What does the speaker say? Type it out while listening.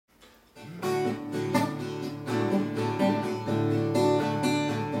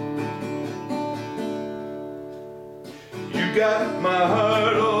You got my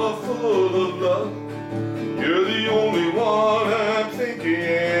heart all full of love. You're the only one I'm thinking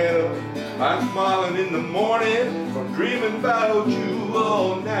of. I'm smiling in the morning from dreaming about you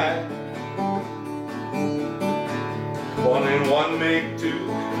all night. One and one make two,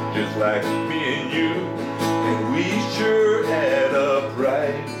 just like me and you, and we sure add up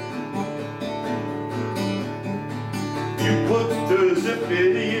right. You put the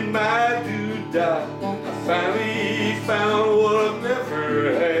zippity in my doodah. I finally found what I've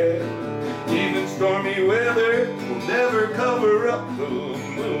never had. Even stormy weather will never cover up the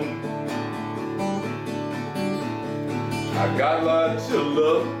moon. I got lots of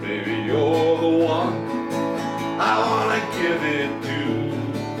love, baby, you're the one I wanna give it to.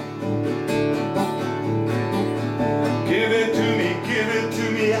 Give it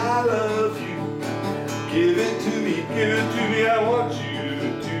to me, I love you. Give it to me, I want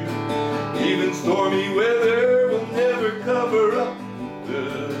you to. Even stormy weather will never cover up the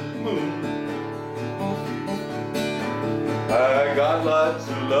moon. I got lots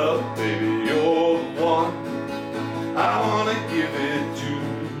of love, baby, you're the one I wanna give it to.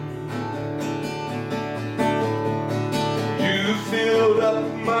 You filled up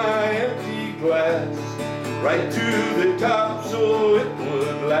my empty glass right to the top so it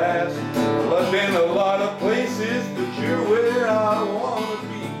would last. I've been a lot of places, but you're where I wanna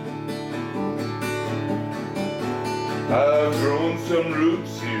be. I've grown some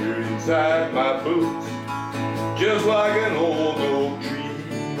roots here inside my boots, just like an old oak tree.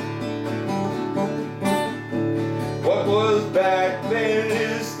 What was back then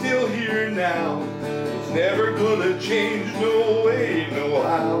is still here now. It's never gonna change, no way, no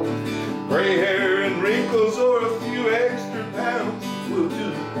how. Gray hair and wrinkles or a few extra pounds will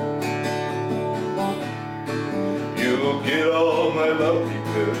do. You'll get all my love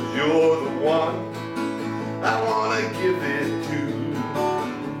because you're the one I wanna give it to.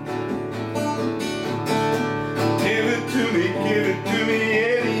 Give it to me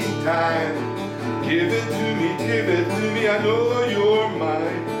anytime. Give it to me, I know you're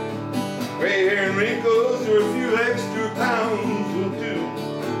mine. Gray hair and wrinkles or a few extra pounds will do.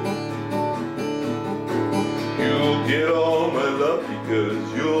 You'll get all my love because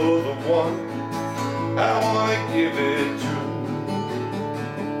you're the one I wanna give it to.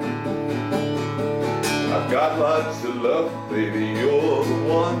 I've got lots of love, baby, you're the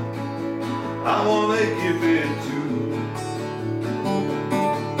one I wanna give it to.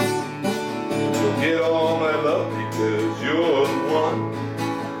 You'll get all my love because you're